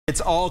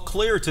It's all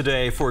clear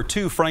today for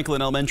 2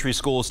 Franklin elementary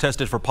schools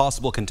tested for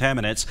possible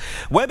contaminants.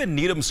 Webb and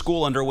Needham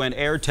School underwent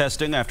air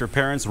testing after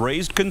parents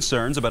raised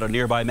concerns about a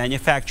nearby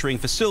manufacturing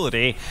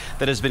facility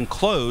that has been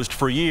closed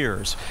for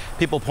years.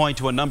 People point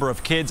to a number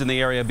of kids in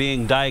the area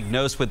being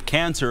diagnosed with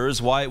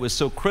cancers, why it was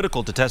so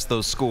critical to test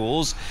those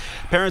schools.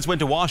 Parents went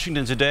to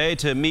Washington today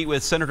to meet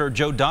with Senator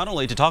Joe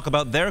Donnelly to talk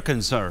about their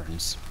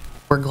concerns.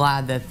 We're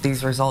glad that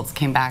these results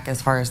came back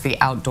as far as the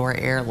outdoor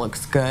air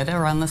looks good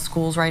around the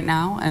schools right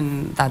now,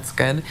 and that's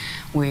good.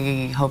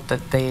 We hope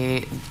that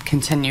they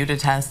continue to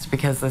test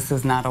because this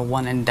is not a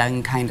one and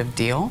done kind of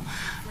deal.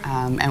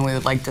 And we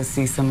would like to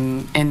see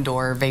some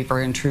indoor vapor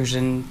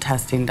intrusion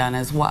testing done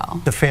as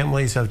well. The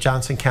families of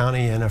Johnson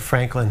County and of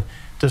Franklin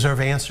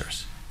deserve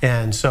answers.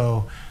 And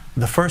so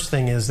the first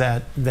thing is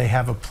that they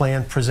have a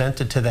plan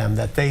presented to them,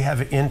 that they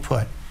have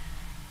input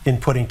in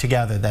putting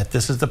together, that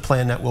this is the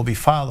plan that will be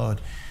followed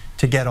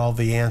to get all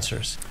the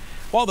answers.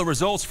 While the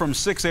results from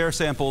 6 air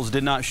samples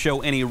did not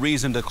show any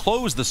reason to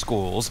close the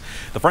schools,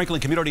 the Franklin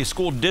Community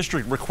School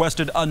District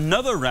requested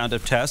another round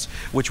of tests,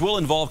 which will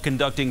involve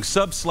conducting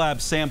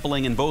sub-slab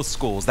sampling in both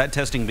schools. That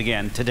testing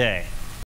began today.